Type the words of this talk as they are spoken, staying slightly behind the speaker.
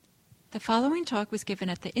The following talk was given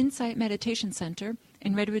at the Insight Meditation Center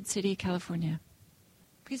in Redwood City, California.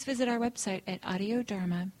 Please visit our website at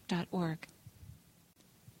audiodharma.org.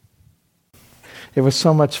 It was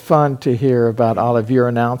so much fun to hear about all of your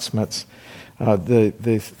announcements. The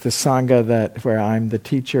Sangha where I'm the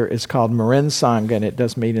teacher is called Marin Sangha, and it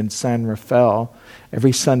does meet in San Rafael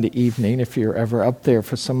every Sunday evening if you're ever up there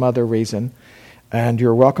for some other reason. And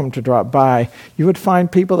you're welcome to drop by. You would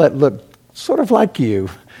find people that look sort of like you.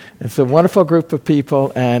 It's a wonderful group of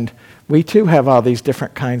people, and we too have all these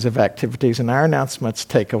different kinds of activities, and our announcements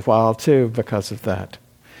take a while too because of that.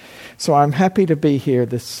 So I'm happy to be here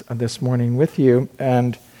this morning with you,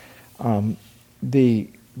 and the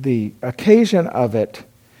occasion of it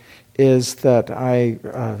is that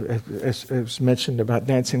as was mentioned about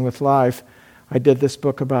Dancing with Life, I did this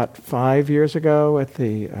book about 5 years ago at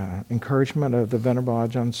the encouragement of the Venerable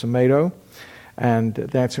Ajahn Sumedho. And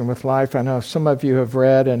Dancing with Life, I know some of you have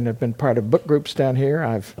read and have been part of book groups down here.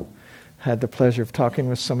 I've had the pleasure of talking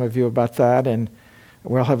with some of you about that, and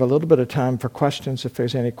we'll have a little bit of time for questions. If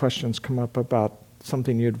there's any questions come up about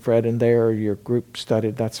something you'd read in there or your group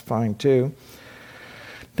studied, that's fine too.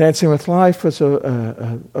 Dancing with Life was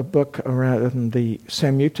a book around the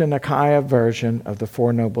Samyutta Nikaya version of the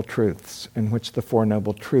Four Noble Truths, in which the Four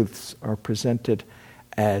Noble Truths are presented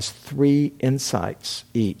as 3 insights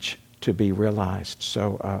each to be realized.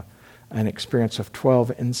 So an experience of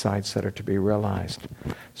 12 insights that are to be realized.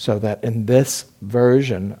 So that in this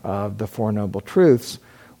version of the Four Noble Truths,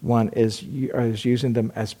 one is using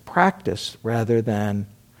them as practice rather than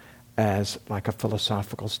as like a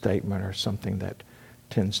philosophical statement or something that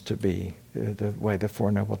tends to be the way the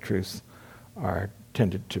Four Noble Truths are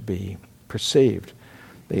tended to be perceived.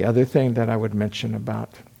 The other thing that I would mention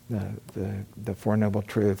about the Four Noble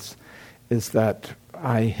Truths is that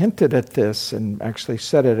I hinted at this and actually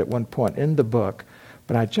said it at one point in the book,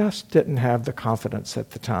 but I just didn't have the confidence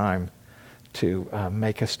at the time to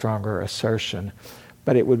make a stronger assertion.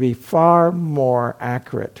 But it would be far more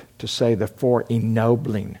accurate to say the Four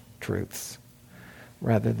Ennobling Truths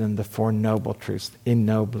rather than the Four Noble Truths,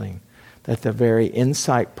 ennobling. That the very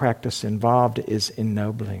insight practice involved is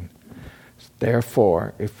ennobling.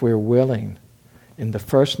 Therefore, if we're willing in the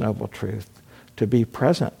first Noble Truth to be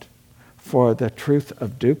present for the truth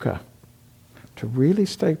of dukkha, to really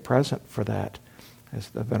stay present for that, as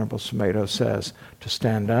the Venerable Sumedho says, to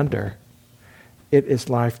stand under, it is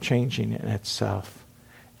life-changing in itself.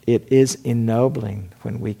 It is ennobling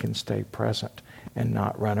when we can stay present and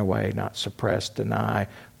not run away, not suppress, deny,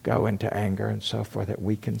 go into anger and so forth, that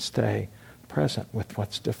we can stay present with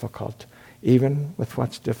what's difficult, even with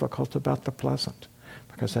what's difficult about the pleasant,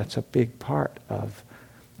 because that's a big part of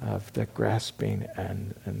the grasping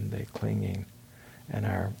and the clinging in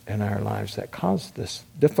our lives that cause this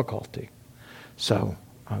difficulty. So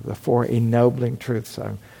the Four Ennobling Truths,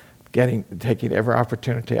 I'm taking every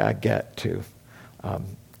opportunity I get to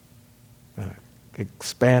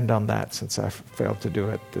expand on that, since I failed to do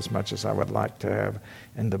it as much as I would like to have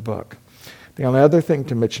in the book. The only other thing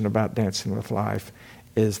to mention about Dancing with Life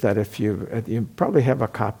is that if you probably have a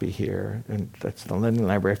copy here, and that's the Linden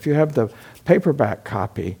Library. If you have the paperback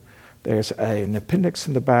copy, there's an appendix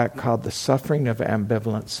in the back called The Suffering of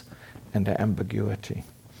Ambivalence and Ambiguity.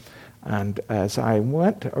 And as I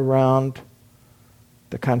went around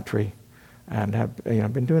the country and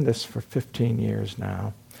have been doing this for 15 years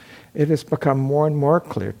now, it has become more and more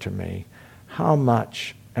clear to me how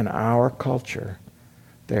much in our culture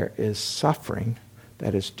there is suffering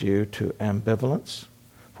that is due to ambivalence,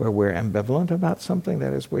 where we're ambivalent about something.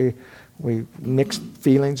 That is, we mixed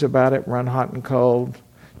feelings about it, run hot and cold,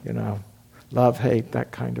 love, hate,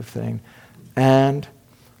 that kind of thing, and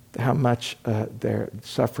how much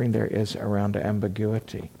suffering there is around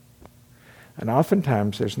ambiguity. And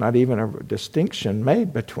oftentimes there's not even a distinction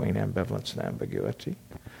made between ambivalence and ambiguity.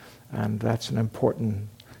 And that's an important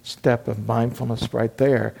step of mindfulness right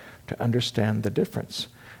there, to understand the difference.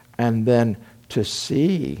 And then to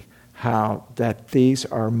see how that these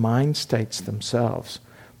are mind states themselves,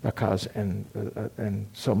 because in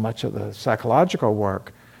so much of the psychological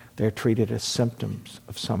work, they're treated as symptoms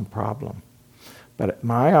of some problem. But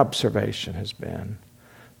my observation has been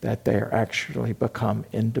that they are actually become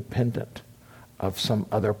independent of some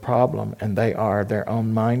other problem, and they are their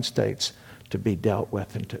own mind states to be dealt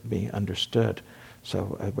with and to be understood.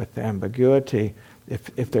 So with the ambiguity,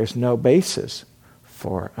 if there's no basis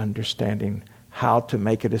for understanding how to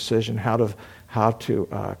make a decision, how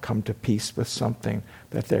to come to peace with something,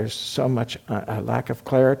 that there's so much a lack of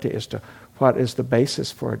clarity as to what is the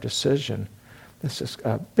basis for a decision, this is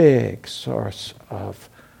a big source of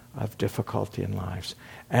difficulty in lives.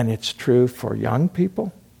 And it's true for young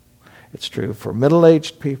people. It's true for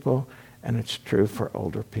middle-aged people, and it's true for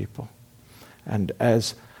older people. And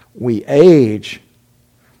as we age,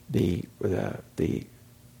 the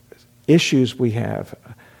issues we have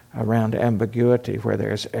around ambiguity, where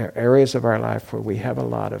there's areas of our life where we have a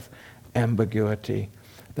lot of ambiguity,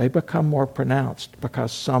 they become more pronounced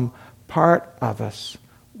because some part of us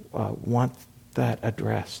want that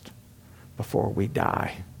addressed before we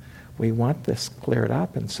die. We want this cleared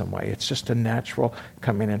up in some way. It's just a natural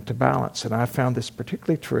coming into balance. And I found this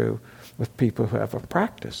particularly true with people who have a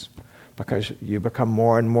practice, because you become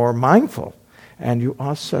more and more mindful, and you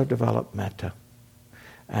also develop metta.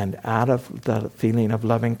 And out of the feeling of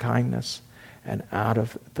loving kindness, and out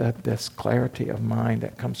of this clarity of mind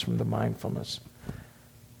that comes from the mindfulness,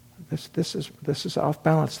 this is off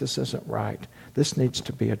balance. This isn't right. This needs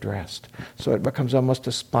to be addressed. So it becomes almost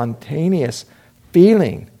a spontaneous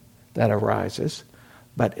feeling that arises,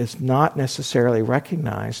 but it's not necessarily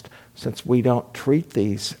recognized, since we don't treat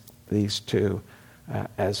these two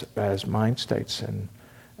as mind states in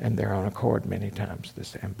their own accord many times,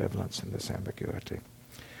 this ambivalence and this ambiguity.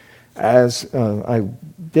 As I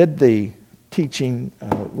did the teaching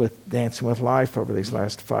with Dancing with Life over these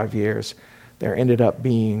last 5 years, there ended up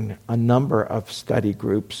being a number of study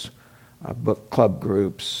groups, book club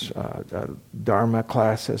groups, Dharma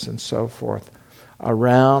classes, and so forth,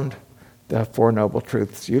 around the Four Noble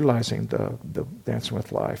Truths, utilizing the Dancing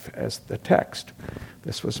with Life as the text.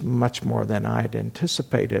 This was much more than I had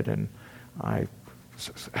anticipated, and I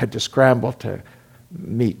had to scramble to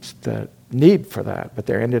meet the need for that. But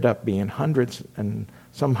there ended up being hundreds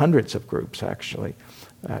of groups, actually,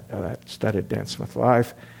 that studied Dancing with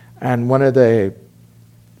Life. And one of the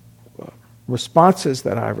responses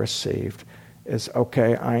that I received is,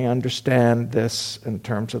 okay, I understand this in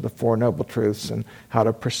terms of the Four Noble Truths and how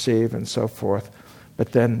to perceive and so forth,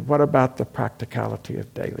 but then what about the practicality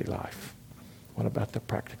of daily life? What about the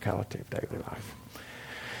practicality of daily life?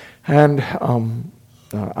 And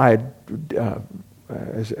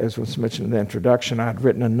as was mentioned in the introduction, I'd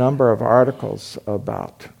written a number of articles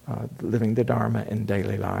about living the Dharma in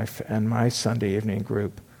daily life, and my Sunday evening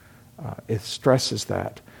group it stresses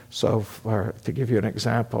that. So to give you an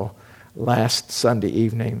example, last Sunday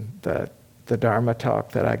evening, the Dharma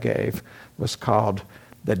talk that I gave was called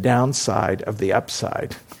The Downside of the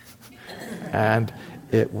Upside. And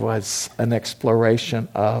it was an exploration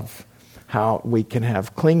of how we can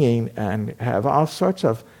have clinging and have all sorts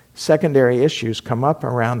of secondary issues come up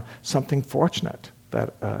around something fortunate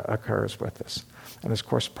that occurs with us. And of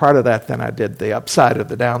course, part of that, then I did the upside of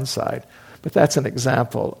the downside. But that's an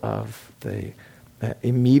example of the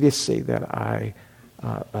immediacy that I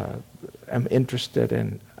am interested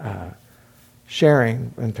in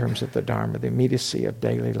sharing in terms of the Dharma, the immediacy of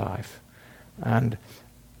daily life. And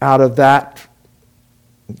out of that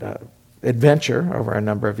adventure over a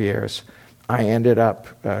number of years, I ended up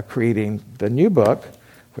creating the new book,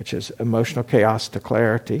 which is Emotional Chaos to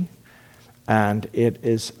Clarity. And it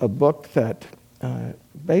is a book that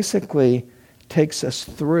basically takes us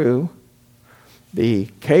through the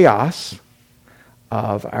chaos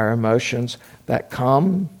of our emotions that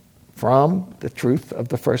come from the truth of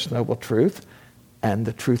the First Noble Truth and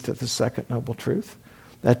the truth of the Second Noble Truth.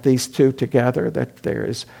 That these two together, that there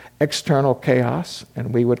is external chaos,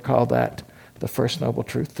 and we would call that the First Noble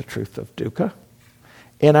Truth, the truth of dukkha,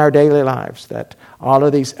 in our daily lives, that all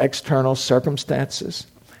of these external circumstances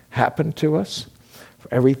happen to us,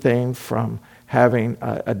 everything from having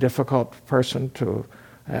a difficult person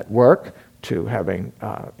at work, to having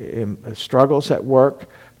struggles at work,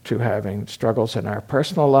 to having struggles in our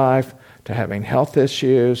personal life, to having health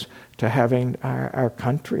issues, to having our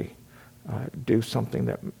country do something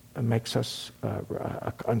that makes us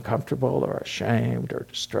uncomfortable or ashamed or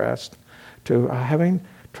distressed, to having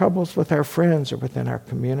troubles with our friends or within our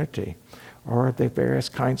community, or the various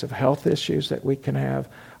kinds of health issues that we can have.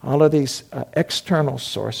 All of these external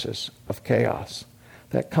sources of chaos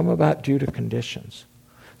that come about due to conditions.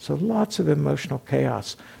 So lots of emotional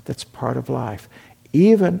chaos that's part of life,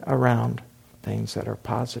 even around things that are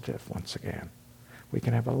positive, once again. We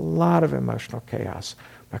can have a lot of emotional chaos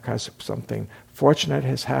because something fortunate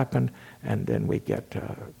has happened, and then we get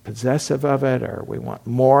possessive of it, or we want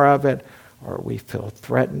more of it, or we feel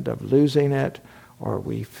threatened of losing it, or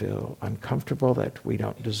we feel uncomfortable that we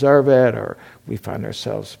don't deserve it, or we find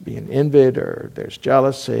ourselves being envied, or there's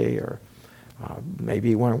jealousy, or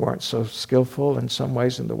maybe we weren't so skillful in some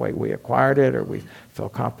ways in the way we acquired it, or we feel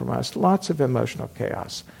compromised. Lots of emotional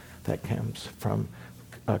chaos that comes from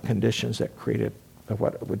conditions that created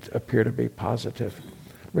what would appear to be positive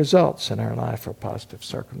results in our life or positive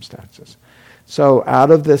circumstances. So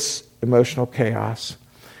out of this emotional chaos,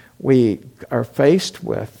 we are faced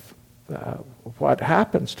with what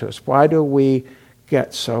happens to us. Why do we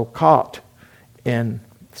get so caught in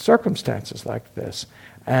circumstances like this?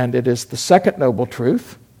 And it is the second noble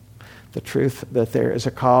truth, the truth that there is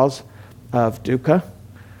a cause of dukkha,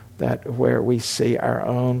 that where we see our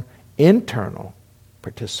own internal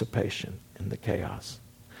participation in the chaos,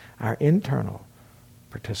 our internal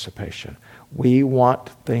participation. We want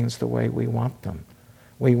things the way we want them.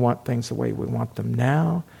 We want things the way we want them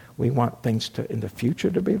now. We want things in the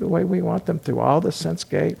future to be the way we want them through all the sense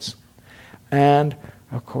gates. And,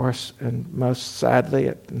 of course, and most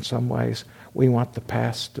sadly, in some ways, we want the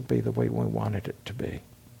past to be the way we wanted it to be.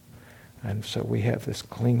 And so we have this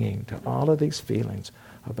clinging to all of these feelings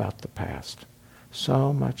about the past.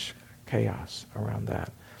 So much chaos around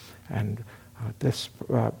that. And this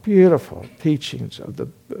beautiful teachings of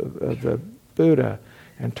the Buddha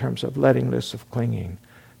in terms of letting loose of clinging,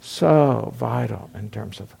 so vital in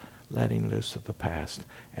terms of letting loose of the past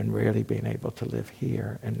and really being able to live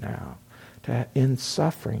here and now, to end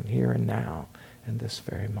suffering here and now in this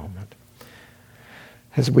very moment.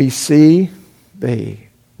 As we see the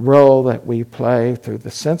role that we play through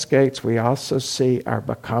the sense gates, we also see our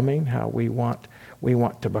becoming, how we want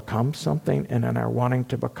to become something, and in our wanting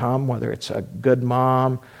to become, whether it's a good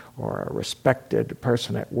mom or a respected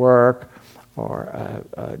person at work or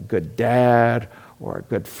a good dad or a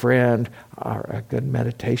good friend or a good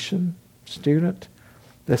meditation student,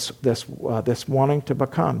 this wanting to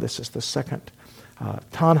become, this is the second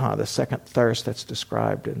tanha, the second thirst that's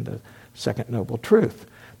described in the second noble truth.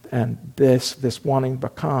 And this wanting to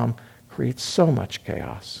become creates so much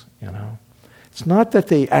chaos, It's not that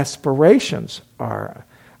the aspirations are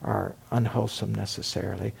unwholesome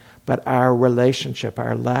necessarily, but our relationship,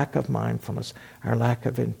 our lack of mindfulness, our lack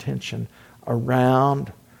of intention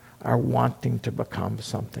around our wanting to become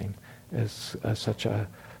something is such a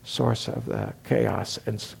source of chaos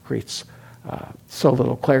and creates so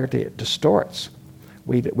little clarity it distorts.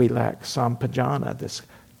 We lack sampajana, this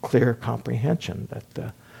clear comprehension that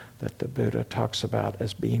the Buddha talks about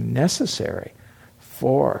as being necessary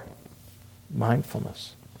for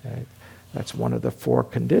mindfulness. Right? That's one of the 4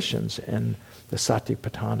 conditions in the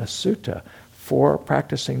Satipatthana Sutta for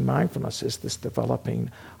practicing mindfulness, is this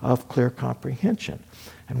developing of clear comprehension.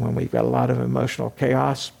 And when we've got a lot of emotional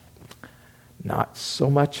chaos, not so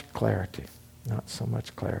much clarity.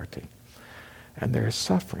 And there's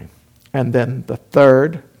suffering. And then the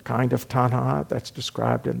third kind of tanha that's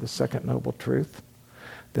described in the second noble truth,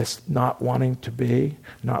 this not wanting to be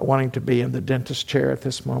in the dentist chair at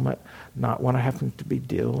this moment, not having to be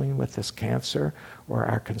dealing with this cancer, or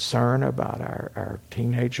our concern about our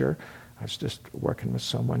teenager. I was just working with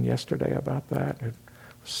someone yesterday about that.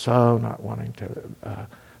 So not wanting to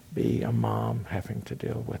be a mom, having to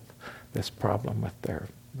deal with this problem with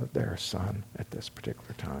their son at this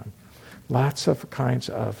particular time. Lots of kinds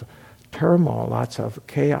of turmoil, lots of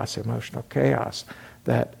chaos, emotional chaos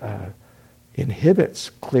that inhibits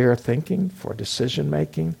clear thinking for decision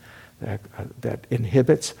making, that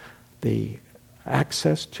inhibits the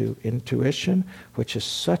access to intuition, which is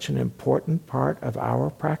such an important part of our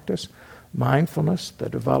practice. Mindfulness, the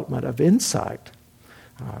development of insight,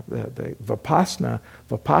 the vipassana,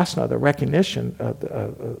 the recognition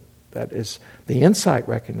that is the insight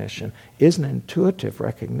recognition, is an intuitive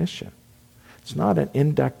recognition. It's not an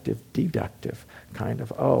inductive, deductive kind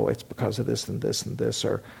of, it's because of this and this and this,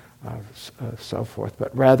 or so forth,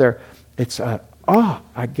 but rather it's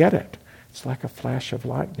I get it. It's like a flash of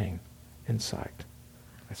lightning insight.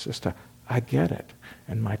 It's just I get it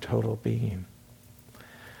in my total being.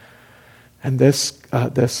 And this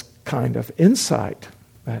kind of insight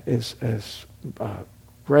is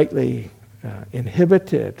greatly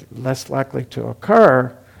inhibited, less likely to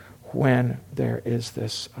occur when there is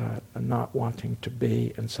this not wanting to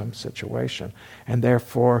be in some situation. And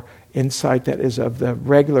therefore, insight that is of the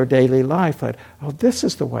regular daily life, that, this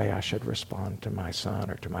is the way I should respond to my son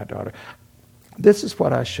or to my daughter. This is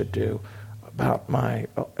what I should do about my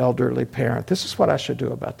elderly parent. This is what I should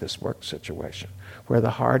do about this work situation. Where the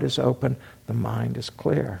heart is open, the mind is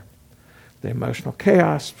clear. The emotional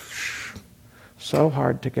chaos, so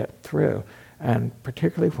hard to get through. And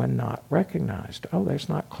particularly when not recognized. There's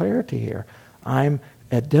not clarity here. I'm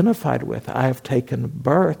identified with, I have taken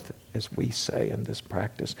birth, as we say in this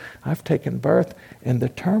practice. I've taken birth in the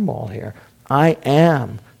turmoil here. I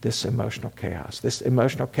am this emotional chaos. This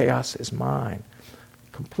emotional chaos is mine.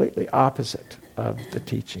 Completely opposite of the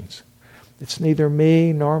teachings. It's neither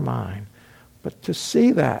me nor mine. But to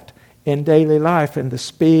see that in daily life, in the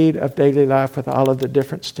speed of daily life with all of the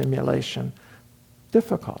different stimulation,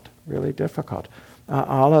 difficult, really difficult.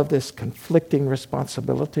 all of this conflicting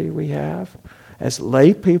responsibility we have. As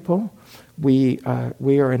lay people, we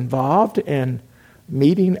are involved in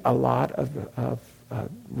meeting a lot of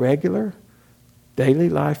regular daily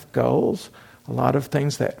life goals, a lot of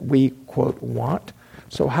things that we, quote, want.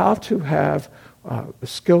 So how to have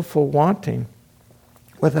skillful wanting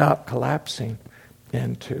without collapsing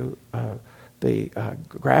into the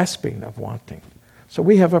grasping of wanting. So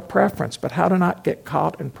we have a preference, but how to not get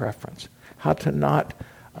caught in preference, how to not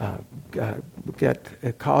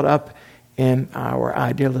get caught up in our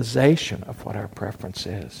idealization of what our preference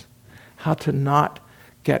is, how to not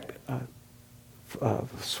get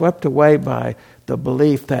swept away by the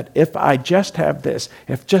belief that if I just have this,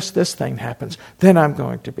 if just this thing happens, then I'm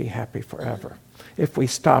going to be happy forever. If we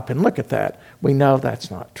stop and look at that, we know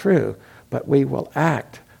that's not true, but we will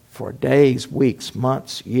act for days, weeks,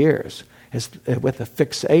 months, years with a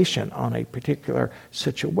fixation on a particular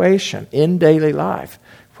situation in daily life,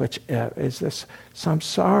 which is this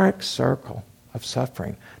samsaric circle of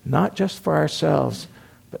suffering, not just for ourselves,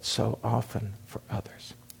 but so often for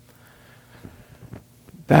others.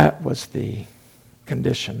 That was the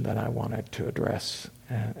condition that I wanted to address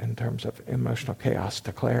in terms of emotional chaos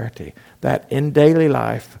to clarity. That in daily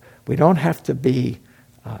life, we don't have to be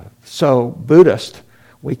so Buddhist.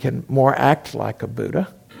 We can more act like a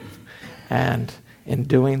Buddha. And in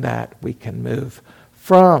doing that, we can move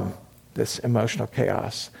from this emotional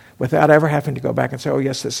chaos without ever having to go back and say, oh,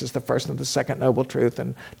 yes, this is the first and the second noble truth,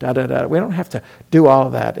 and da-da-da. We don't have to do all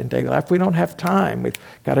of that in daily life. We don't have time. We've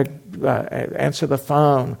got to answer the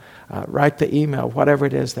phone, write the email, whatever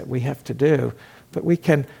it is that we have to do. But we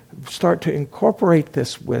can start to incorporate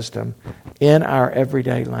this wisdom in our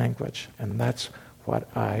everyday language. And that's what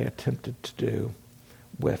I attempted to do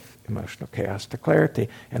with emotional chaos to clarity,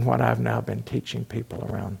 and what I've now been teaching people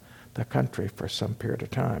around the country for some period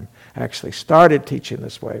of time. I actually started teaching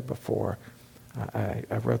this way before I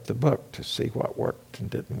wrote the book to see what worked and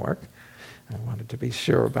didn't work. I wanted to be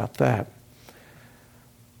sure about that.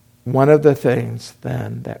 One of the things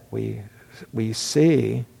then that we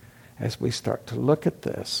see as we start to look at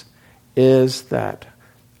this is that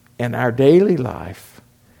in our daily life,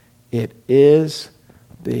 it is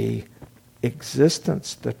the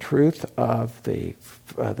existence, the truth of the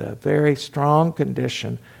very strong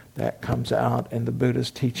condition that comes out in the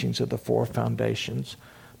Buddha's teachings of the four foundations.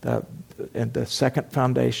 And the second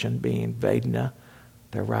foundation being Vedana,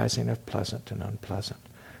 the arising of pleasant and unpleasant.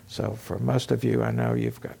 So for most of you, I know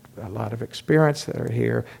you've got a lot of experience that are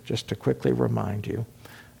here. Just to quickly remind you,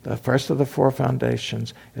 the first of the four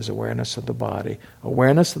foundations is awareness of the body.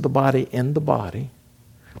 Awareness of the body in the body,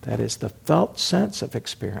 that is the felt sense of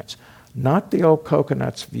experience, not the old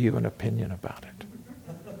coconut's view and opinion about it.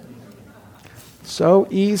 So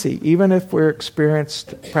easy, even if we're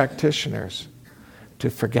experienced practitioners, to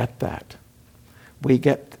forget that. We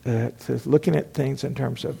get to looking at things in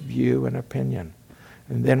terms of view and opinion.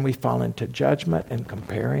 And then we fall into judgment and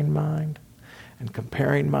comparing mind. And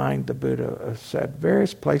comparing mind, the Buddha said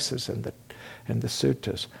various places in the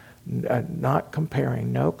suttas, not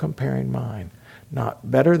comparing, no comparing mind.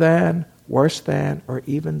 Not better than, worse than, or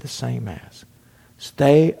even the same as.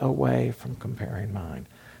 Stay away from comparing mind.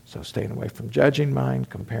 So staying away from judging mind,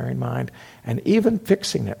 comparing mind, and even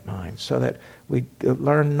fixing it mind, so that we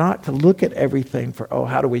learn not to look at everything for, oh,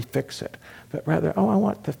 how do we fix it? But rather, oh, I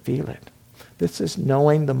want to feel it. This is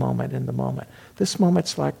knowing the moment in the moment. This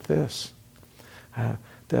moment's like this.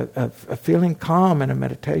 Feeling calm in a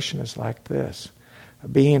meditation is like this.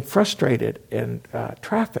 Being frustrated in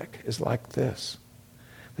traffic is like this.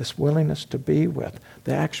 This willingness to be with,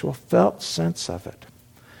 the actual felt sense of it.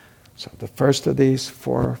 So the first of these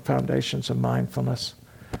four foundations of mindfulness,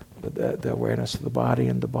 the awareness of the body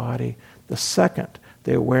and the body. The second,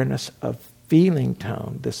 the awareness of feeling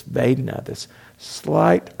tone, this Vedana, this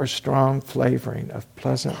slight or strong flavoring of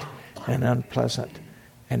pleasant and unpleasant,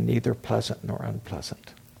 and neither pleasant nor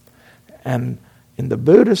unpleasant. And in the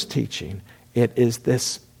Buddha's teaching, it is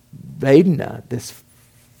this Vedana, this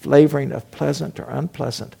flavoring of pleasant or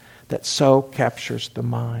unpleasant, that so captures the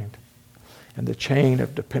mind. And the chain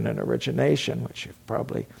of dependent origination, which you've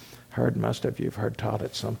probably heard, most of you have heard taught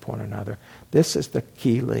at some point or another, this is the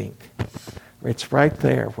key link. It's right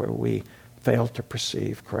there where we fail to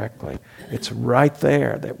perceive correctly. It's right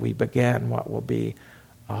there that we begin what will be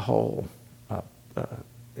a whole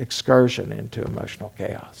excursion into emotional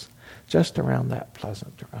chaos, just around that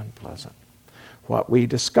pleasant or unpleasant. What we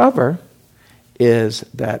discover is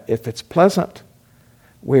that if it's pleasant,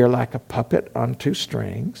 we are like a puppet on two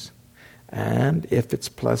strings. And if it's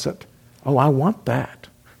pleasant, oh, I want that.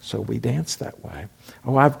 So we dance that way.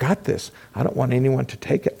 Oh, I've got this. I don't want anyone to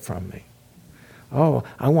take it from me. oh,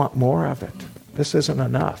 I want more of it. This isn't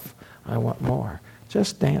enough. I want more.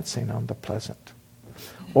 Just dancing on the pleasant.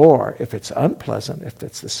 Or if it's unpleasant, if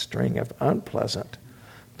it's the string of unpleasant,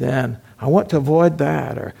 then I want to avoid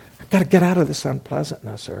that, or I've got to get out of this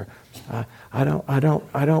unpleasantness, or I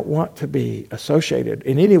don't want to be associated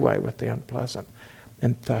in any way with the unpleasant.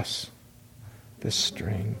 And thus, this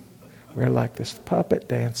string, we're like this puppet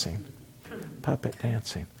dancing,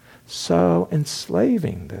 so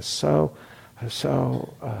enslaving this, so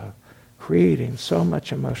creating so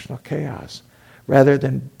much emotional chaos, rather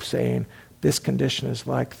than saying this condition is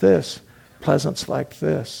like this, pleasant's like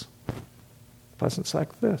this, pleasant's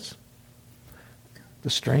like this. The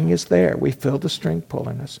string is there. We feel the string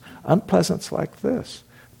pulling us. Unpleasant's like this.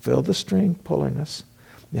 Feel the string pulling us.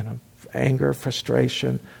 Anger,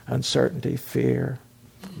 frustration, uncertainty, fear,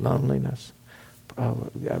 loneliness,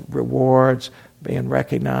 rewards, being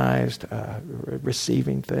recognized,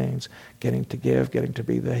 receiving things, getting to give, getting to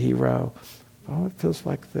be the hero. Oh, it feels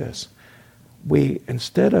like this. We,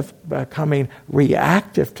 instead of becoming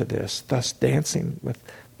reactive to this, thus dancing with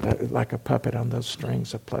like a puppet on those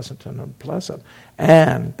strings of pleasant and unpleasant,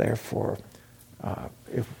 and therefore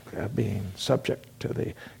being subject to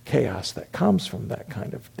the chaos that comes from that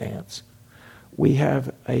kind of dance, we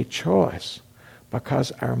have a choice,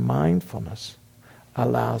 because our mindfulness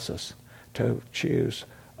allows us to choose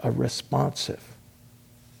a responsive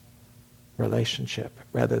relationship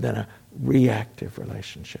rather than a reactive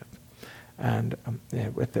relationship. And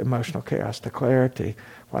with the emotional chaos to clarity,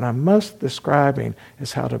 what I'm most describing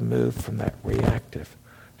is how to move from that reactive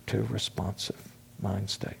to responsive mind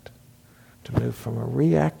state. To move from a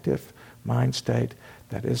reactive mind state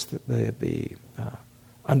that is the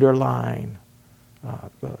underlying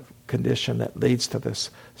condition that leads to this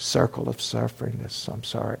circle of suffering, this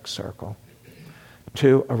samsaric circle,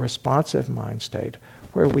 to a responsive mind state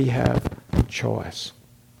where we have choice.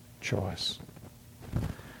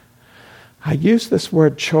 I use this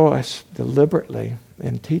word choice deliberately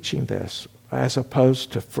in teaching this, as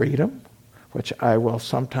opposed to freedom, which I will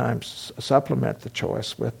sometimes supplement the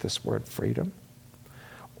choice with this word freedom,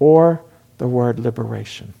 or the word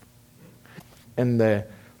liberation. In the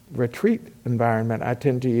retreat environment, I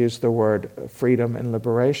tend to use the word freedom and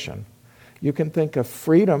liberation. You can think of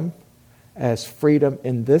freedom as freedom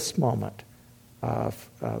in this moment, of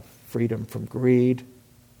freedom from greed,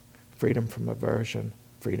 freedom from aversion,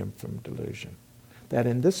 freedom from delusion. That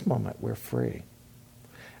in this moment we're free.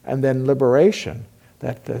 And then liberation,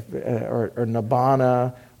 or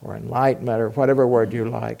nibbana, or enlightenment, or whatever word you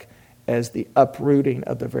like, as the uprooting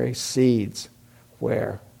of the very seeds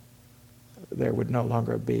where there would no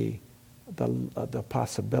longer be the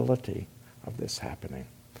possibility of this happening.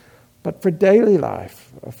 But for daily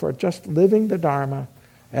life, for just living the Dharma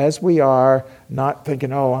as we are, not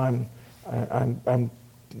thinking, oh, I'm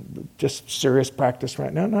just serious practice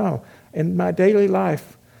right now. No. In my daily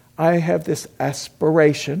life, I have this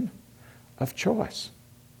aspiration of choice.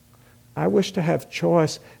 I wish to have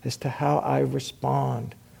choice as to how I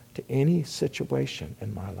respond to any situation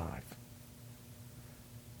in my life.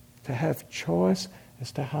 To have choice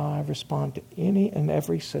as to how I respond to any and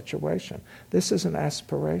every situation. This is an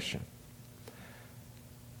aspiration.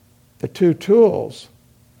 The two tools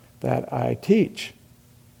that I teach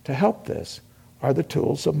to help this are the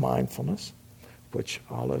tools of mindfulness, which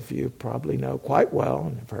all of you probably know quite well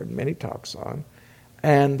and have heard many talks on,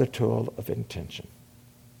 and the tool of intention.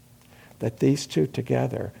 That these two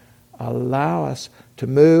together allow us to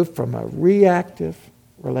move from a reactive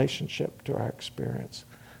relationship to our experience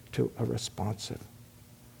to a responsive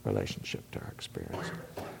relationship to our experience.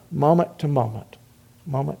 Moment to moment,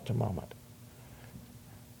 moment to moment.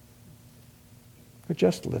 We're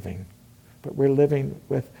just living, but we're living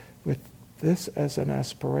with this as an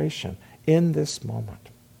aspiration in this moment.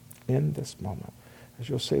 In this moment. As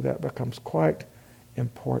you'll see, that becomes quite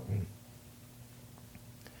important.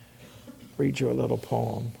 Read you a little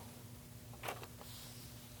poem.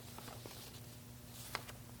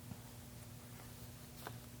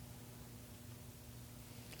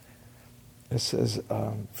 This is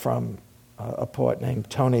from a poet named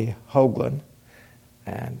Tony Hoagland,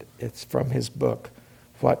 and it's from his book,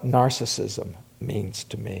 What Narcissism Means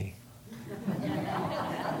to Me.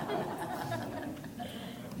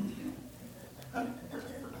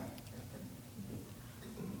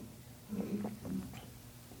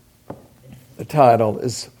 The title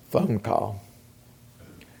is Phone Call.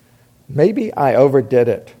 Maybe I overdid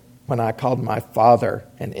it when I called my father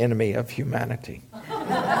an enemy of humanity.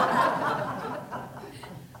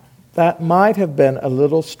 That might have been a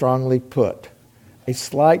little strongly put, a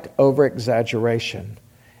slight over-exaggeration,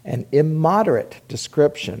 an immoderate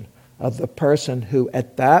description of the person who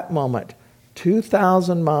at that moment,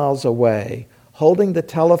 2,000 miles away, holding the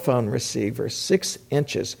telephone receiver 6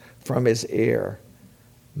 inches from his ear,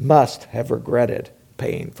 must have regretted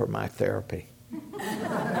paying for my therapy.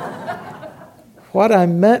 What I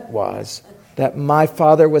meant was that my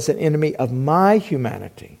father was an enemy of my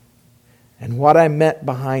humanity. And what I meant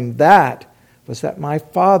behind that was that my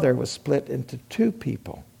father was split into 2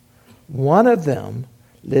 people. One of them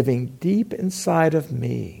living deep inside of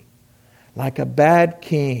me, like a bad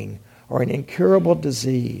king or an incurable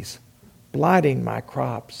disease, blighting my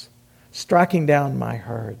crops, striking down my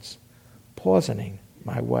herds, poisoning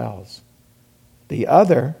my wells. The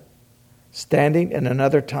other, standing in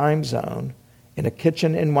another time zone, in a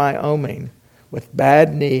kitchen in Wyoming, with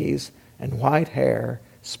bad knees and white hair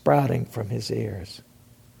sprouting from his ears.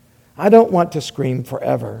 I don't want to scream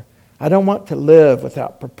forever. I don't want to live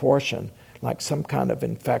without proportion, like some kind of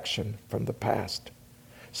infection from the past.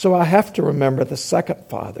 So I have to remember the second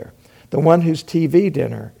father, the one whose TV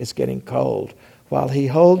dinner is getting cold, while he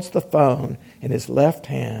holds the phone in his left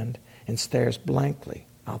hand and stares blankly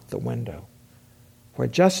out the window, where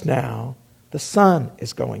just now the sun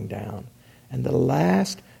is going down and the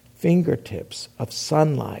last fingertips of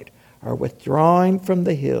sunlight are withdrawing from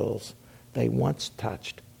the hills they once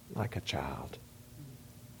touched like a child.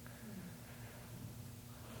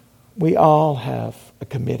 We all have a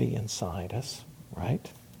committee inside us,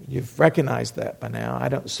 right? You've recognized that by now. I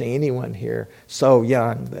don't see anyone here so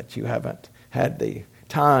young that you haven't had the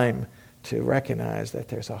time to recognize that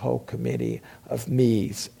there's a whole committee of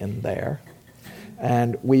me's in there.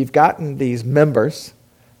 And we've gotten these members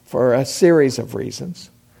for a series of reasons.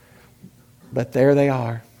 But there they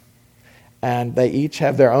are. And they each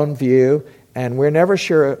have their own view, and we're never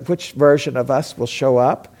sure which version of us will show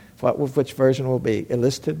up, which version will be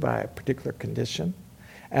elicited by a particular condition.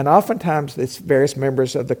 And oftentimes, these various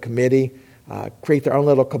members of the committee create their own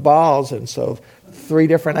little cabals, and so 3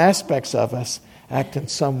 different aspects of us act in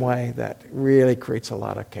some way that really creates a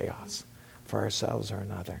lot of chaos for ourselves or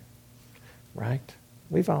another. Right?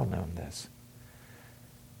 We've all known this.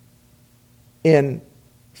 In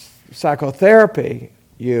psychotherapy,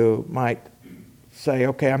 you might say,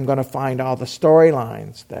 okay, I'm going to find all the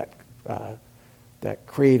storylines that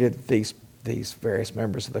created these various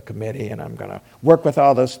members of the committee, and I'm going to work with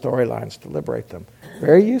all those storylines to liberate them.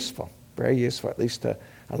 Very useful, at least to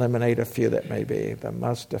eliminate a few that may be the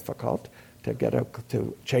most difficult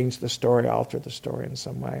to change the story, alter the story in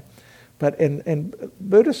some way. But in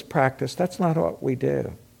Buddhist practice, that's not what we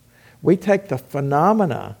do. We take the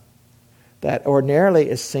phenomena that ordinarily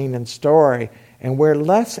is seen in story, and we're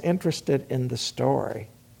less interested in the story.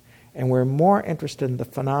 And we're more interested in the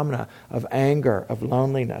phenomena of anger, of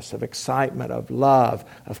loneliness, of excitement, of love,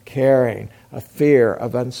 of caring, of fear,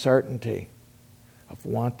 of uncertainty, of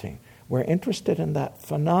wanting. We're interested in that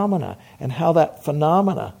phenomena and how that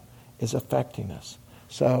phenomena is affecting us.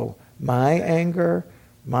 So my anger,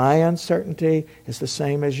 my uncertainty is the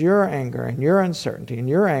same as your anger and your uncertainty and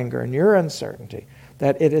your anger and your uncertainty.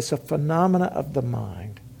 That it is a phenomena of the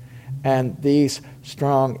mind. And these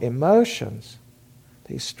strong emotions,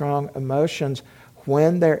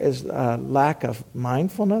 when there is a lack of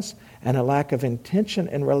mindfulness and a lack of intention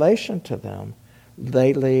in relation to them,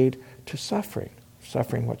 they lead to suffering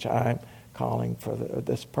which I'm calling for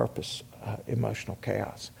this purpose, emotional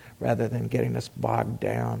chaos, rather than getting us bogged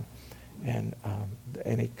down in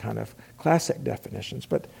any kind of classic definitions.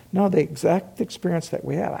 But no, the exact experience that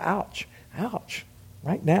we have, ouch,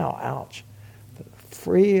 right now, ouch,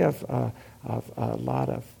 free of a lot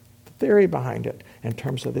of theory behind it in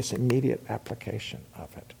terms of this immediate application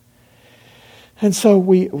of it. And so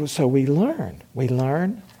we learn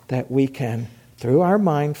that we can, through our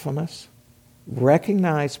mindfulness,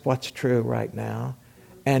 recognize what's true right now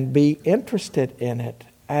and be interested in it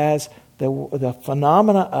as the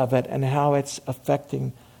phenomena of it and how it's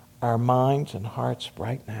affecting our minds and hearts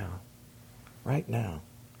right now.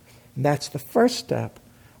 And that's the first step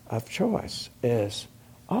of choice is,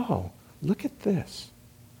 oh, look at this.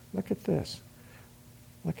 The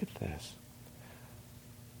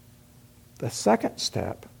second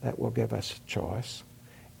step that will give us choice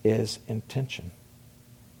is intention.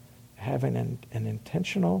 Having an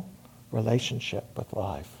intentional relationship with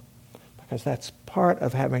life. Because that's part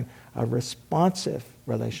of having a responsive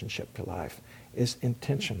relationship to life is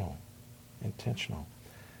intentional.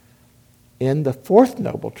 In the fourth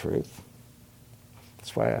noble truth,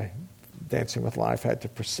 that's why Dancing with Life had to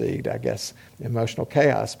precede, I guess, emotional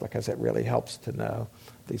chaos, because it really helps to know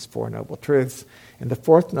these four noble truths. In the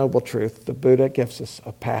fourth noble truth, the Buddha gives us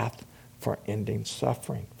a path for ending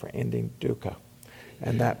suffering, for ending dukkha.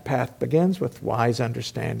 And that path begins with wise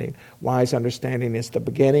understanding. Wise understanding is the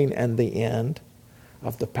beginning and the end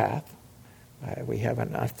of the path. We have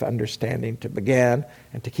enough understanding to begin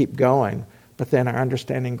and to keep going, but then our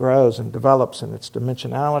understanding grows and develops in its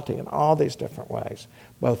dimensionality in all these different ways,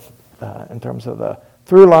 both in terms of the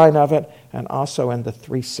through line of it and also in the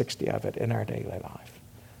 360 of it in our daily life.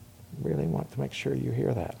 Really want to make sure you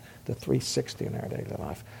hear that, the 360 in our daily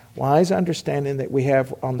life. Wise understanding that we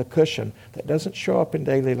have on the cushion that doesn't show up in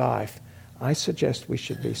daily life, I suggest we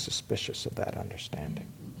should be suspicious of that understanding.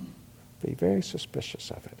 Be very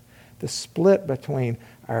suspicious of it. The split between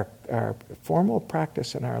our formal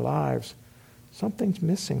practice and our lives, something's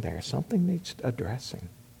missing there. Something needs addressing,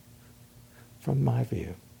 from my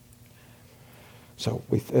view. So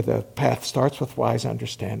the path starts with wise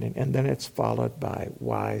understanding, and then it's followed by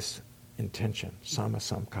wise intention,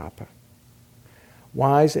 sammasankappa.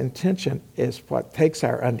 Wise intention is what takes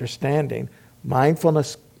our understanding.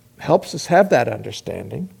 Mindfulness helps us have that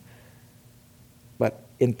understanding, but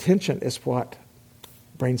intention is what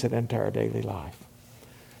brings it into our daily life.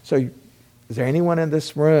 So is there anyone in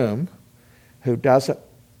this room who doesn't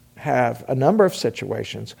have a number of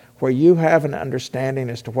situations where you have an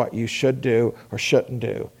understanding as to what you should do or shouldn't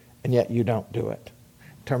do, and yet you don't do it?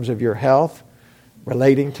 In terms of your health,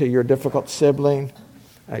 relating to your difficult sibling,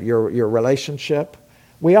 your relationship.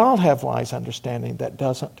 We all have wise understanding that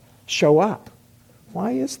doesn't show up.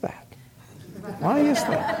 Why is that? Why is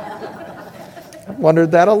that? I've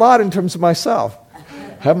wondered that a lot in terms of myself.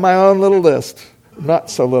 Have my own little list.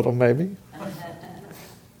 Not so little, maybe.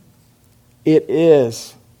 It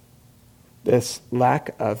is this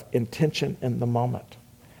lack of intention in the moment.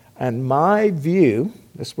 And my view,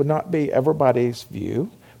 this would not be everybody's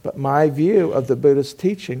view, but my view of the Buddha's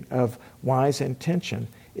teaching of wise intention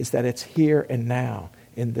is that it's here and now,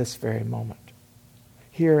 in this very moment.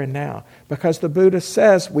 Here and now. Because the Buddha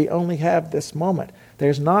says we only have this moment.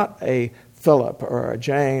 There's not a Philip or a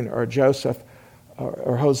Jane or a Joseph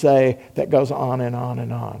or Jose that goes on and on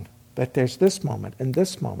and on. That there's this moment and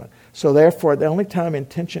this moment. So therefore, the only time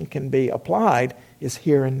intention can be applied is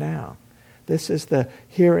here and now. This is the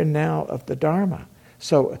here and now of the Dharma.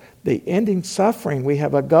 So the ending suffering, we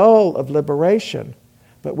have a goal of liberation,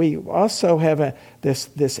 but we also have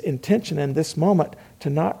this intention in this moment to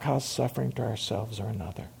not cause suffering to ourselves or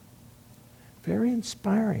another. Very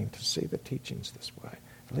inspiring to see the teachings this way,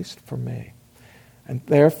 at least for me. And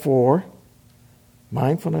therefore,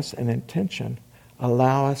 mindfulness and intention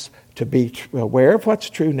allow us to be aware of what's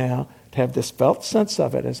true now, to have this felt sense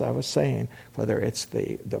of it, as I was saying, whether it's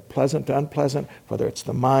the pleasant to unpleasant, whether it's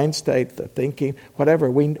the mind state, the thinking,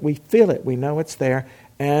 whatever. We feel it, we know it's there,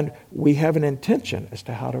 and we have an intention as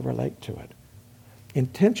to how to relate to it.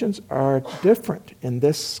 Intentions are different in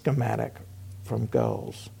this schematic from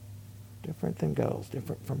goals. Different than goals,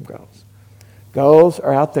 different from goals. Goals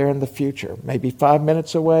are out there in the future, maybe 5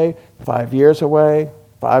 minutes away, 5 years away,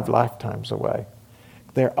 5 lifetimes away.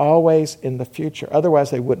 They're always in the future.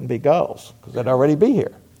 Otherwise, they wouldn't be goals, because they'd already be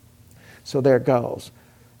here. So they're goals.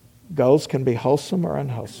 Goals can be wholesome or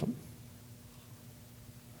unwholesome.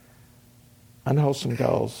 Unwholesome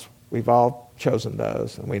goals, we've all chosen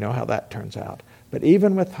those, and we know how that turns out. But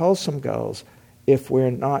even with wholesome goals, if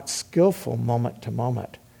we're not skillful moment to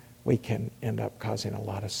moment, we can end up causing a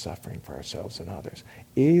lot of suffering for ourselves and others.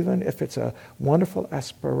 Even if it's a wonderful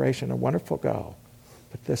aspiration, a wonderful goal.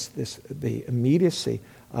 But the immediacy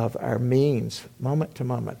of our means, moment to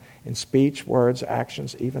moment, in speech, words,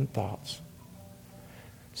 actions, even thoughts.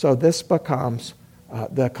 So this becomes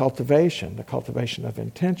the cultivation of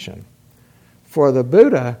intention. For the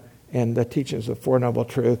Buddha, in the teachings of Four Noble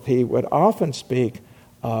Truths, he would often speak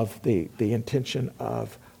of the intention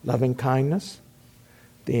of loving kindness,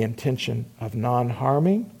 the intention of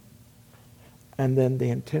non-harming, and then the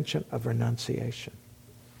intention of renunciation.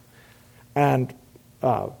 And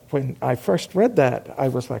when I first read that, I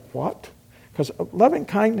was like, what? Because loving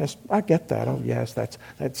kindness, I get that. Oh, yes, that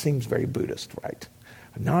seems very Buddhist, right?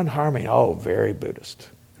 Non-harming, oh, very Buddhist.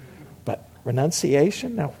 But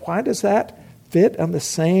renunciation, now why does that fit on the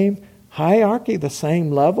same hierarchy, the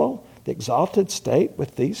same level, the exalted state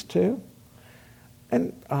with these two?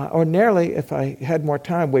 And ordinarily, if I had more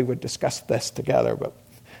time, we would discuss this together, but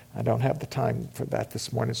I don't have the time for that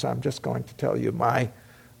this morning, so I'm just going to tell you my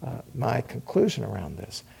conclusion around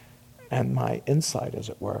this and my insight, as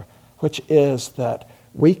it were, which is that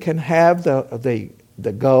we can have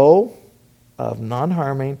the goal of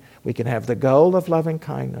non-harming, we can have the goal of loving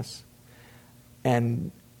kindness,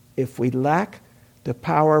 and if we lack the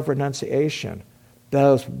power of renunciation,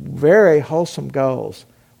 those very wholesome goals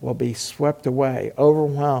will be swept away,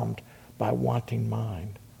 overwhelmed by wanting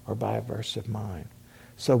mind or by aversive mind.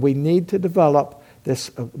 So we need to develop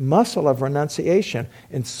this muscle of renunciation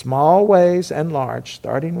in small ways and large,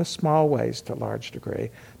 starting with small ways to a large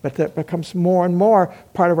degree, but that becomes more and more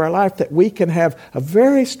part of our life, that we can have a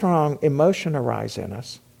very strong emotion arise in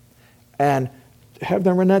us and have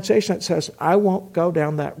the renunciation that says, I won't go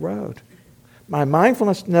down that road. My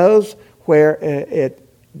mindfulness knows where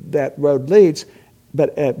that road leads,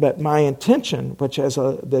 but my intention, which has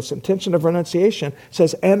this intention of renunciation,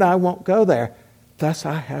 says, and I won't go there. Thus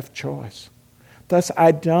I have choice. Thus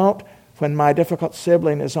I don't, when my difficult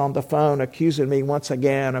sibling is on the phone accusing me once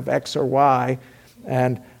again of X or Y,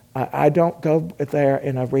 and I don't go there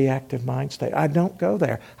in a reactive mind state. I don't go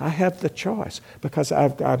there. I have the choice because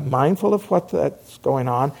I'm mindful of that's going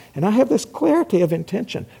on, and I have this clarity of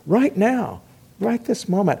intention. Right now, right this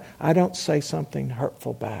moment, I don't say something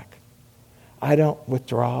hurtful back. I don't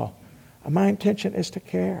withdraw. My intention is to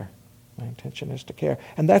care. My intention is to care.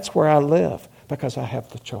 And that's where I live because I have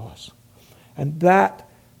the choice. And that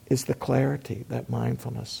is the clarity that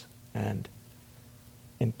mindfulness and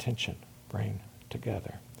intention bring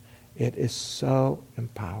together. It is so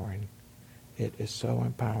empowering. It is so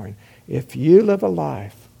empowering. If you live a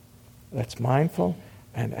life that's mindful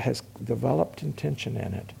and has developed intention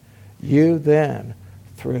in it, you then,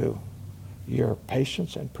 through your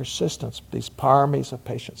patience and persistence, these paramis of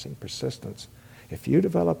patience and persistence, if you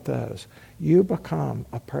develop those, you become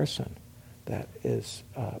a person that is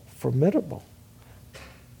formidable.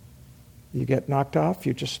 You get knocked off,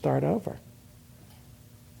 you just start over.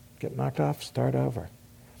 Get knocked off, start over.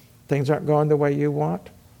 Things aren't going the way you want,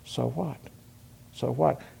 so what? So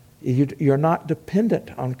what? You're not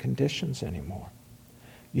dependent on conditions anymore.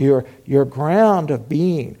 Your ground of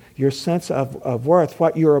being, your sense of worth,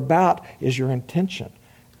 what you're about is your intention.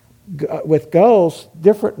 With goals,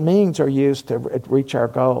 different means are used to reach our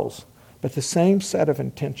goals, but the same set of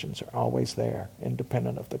intentions are always there,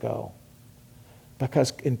 independent of the goal.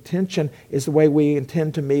 Because intention is the way we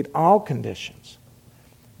intend to meet all conditions.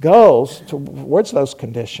 Goals towards those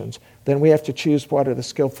conditions, then we have to choose what are the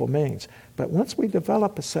skillful means. But once we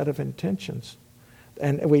develop a set of intentions,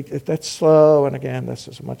 and that's slow, and again, this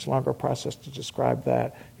is a much longer process to describe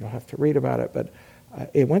that. You'll have to read about it. But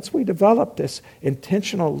once we develop this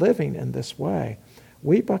intentional living in this way,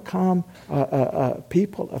 we become a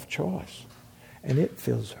people of choice. And it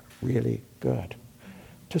feels really good.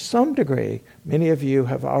 To some degree, many of you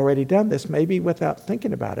have already done this, maybe without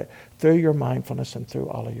thinking about it, through your mindfulness and through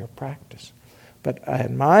all of your practice. But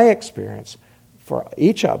in my experience, for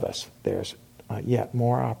each of us, there's yet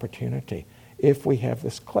more opportunity if we have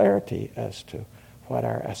this clarity as to what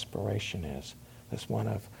our aspiration is, this one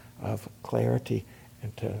of clarity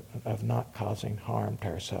and of not causing harm to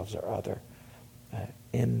ourselves or other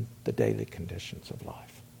in the daily conditions of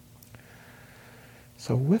life.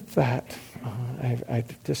 So with that, I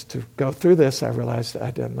just to go through this, I realized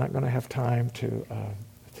that I'm not going to have time to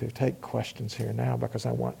take questions here now because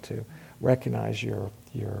I want to recognize your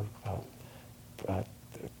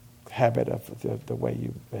habit of the way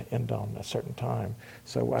you end on a certain time.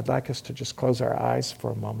 So I'd like us to just close our eyes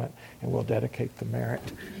for a moment, and we'll dedicate the merit.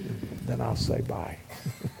 Then I'll say bye.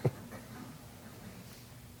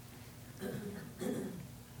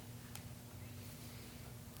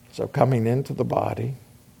 So coming into the body,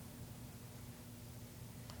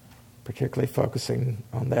 particularly focusing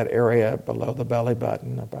on that area below the belly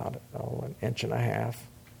button, about an inch and a half.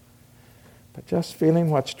 But just feeling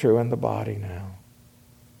what's true in the body now.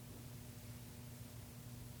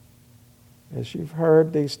 As you've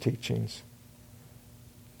heard these teachings,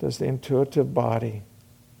 does the intuitive body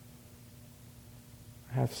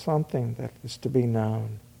have something that is to be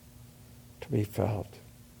known, to be felt?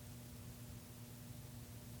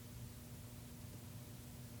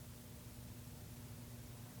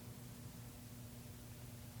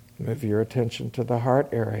 Move your attention to the heart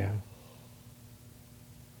area.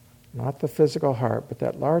 Not the physical heart, but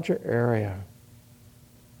that larger area.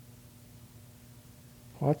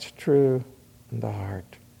 What's true in the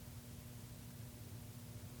heart?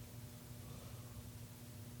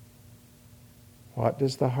 What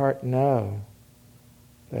does the heart know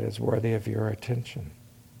that is worthy of your attention?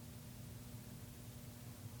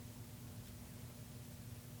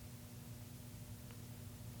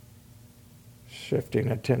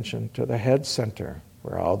 Shifting attention to the head center,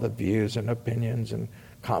 where all the views and opinions and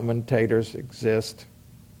commentators exist.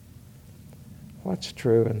 What's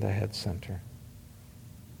true in the head center?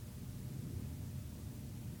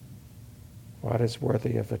 What is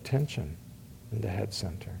worthy of attention in the head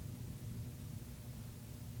center?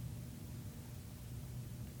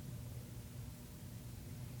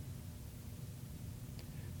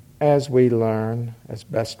 As we learn, as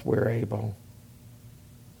best we're able,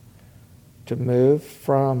 to move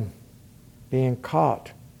from being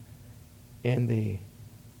caught in the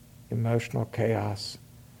emotional chaos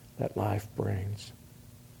that life brings,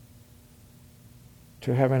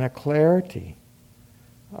 to having a clarity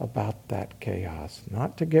about that chaos,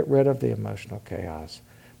 not to get rid of the emotional chaos,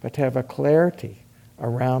 but to have a clarity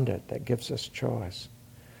around it that gives us choice.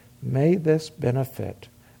 May this benefit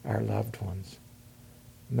our loved ones.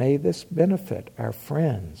 May this benefit our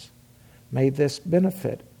friends. May this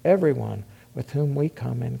benefit everyone with whom we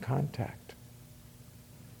come in contact.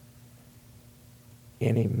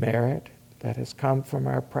 Any merit that has come from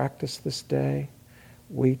our practice this day,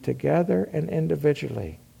 we together and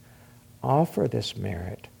individually offer this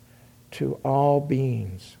merit to all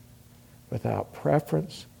beings without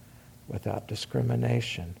preference, without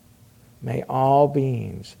discrimination. May all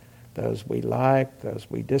beings, those we like, those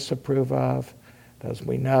we disapprove of, those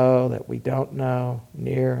we know, that we don't know,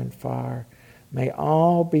 near and far, may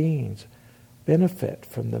all beings benefit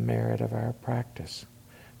from the merit of our practice.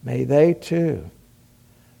 May they too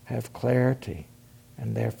have clarity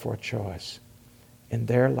and therefore choice in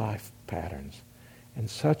their life patterns in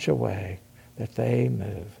such a way that they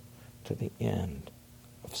move to the end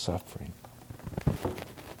of suffering.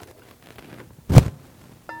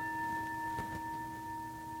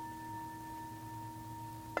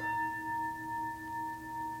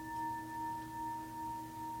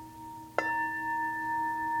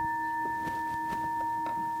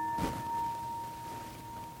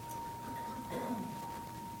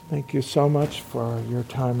 Thank you so much for your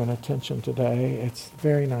time and attention today. It's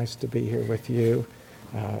very nice to be here with you.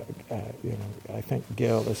 I think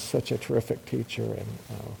Gil is such a terrific teacher, and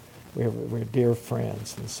we're dear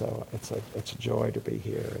friends, and so it's a joy to be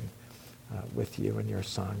here and with you and your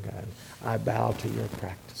Sangha. And I bow to your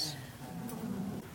practice.